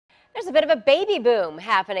There's a bit of a baby boom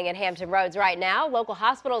happening in Hampton Roads right now. Local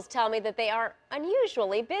hospitals tell me that they are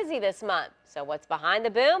unusually busy this month. So what's behind the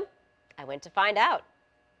boom? I went to find out.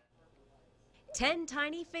 10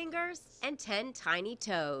 tiny fingers and 10 tiny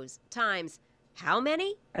toes times how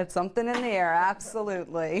many? It's something in the air,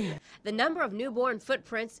 absolutely. The number of newborn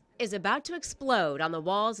footprints is about to explode on the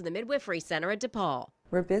walls of the Midwifery Center at DePaul.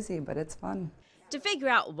 We're busy, but it's fun. To figure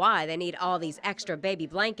out why they need all these extra baby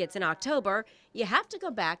blankets in October, you have to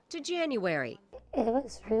go back to January. It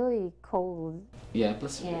was really cold. Yeah,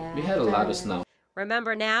 plus we had a lot of snow.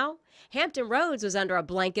 Remember now? Hampton Roads was under a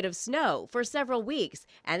blanket of snow for several weeks,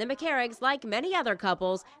 and the McCarriggs, like many other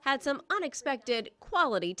couples, had some unexpected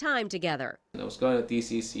quality time together. I was going to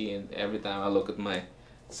TCC, and every time I look at my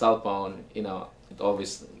cell phone, it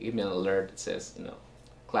always gives me an alert that says,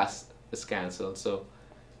 class is canceled. So,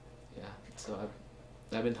 yeah, so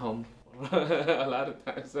I've been home a lot of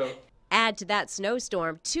times. So. Add to that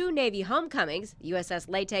snowstorm 2 Navy homecomings, the USS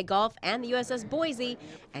Leyte Gulf and the USS Boise,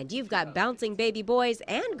 and you've got bouncing baby boys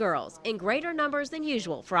and girls in greater numbers than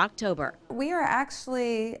usual for October. We are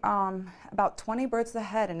actually about 20 births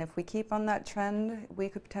ahead, and if we keep on that trend, we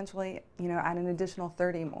could potentially, add an additional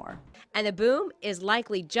 30 more. And the boom is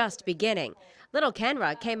likely just beginning. Little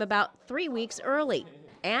Kenra came about 3 weeks early.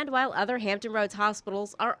 And while other Hampton Roads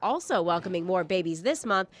hospitals are also welcoming more babies this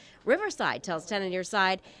month, Riverside tells 10 on Your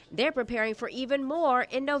Side they're preparing for even more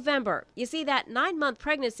in November. You see, that 9-month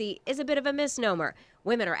pregnancy is a bit of a misnomer.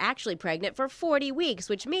 Women are actually pregnant for 40 weeks,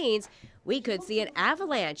 which means we could see an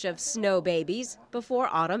avalanche of snow babies before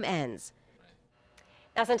autumn ends.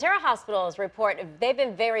 Now, Sentara hospitals report they've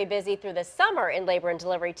been very busy through the summer in labor and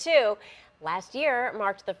delivery, too. Last year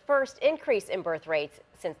marked the first increase in birth rates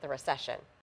since the recession.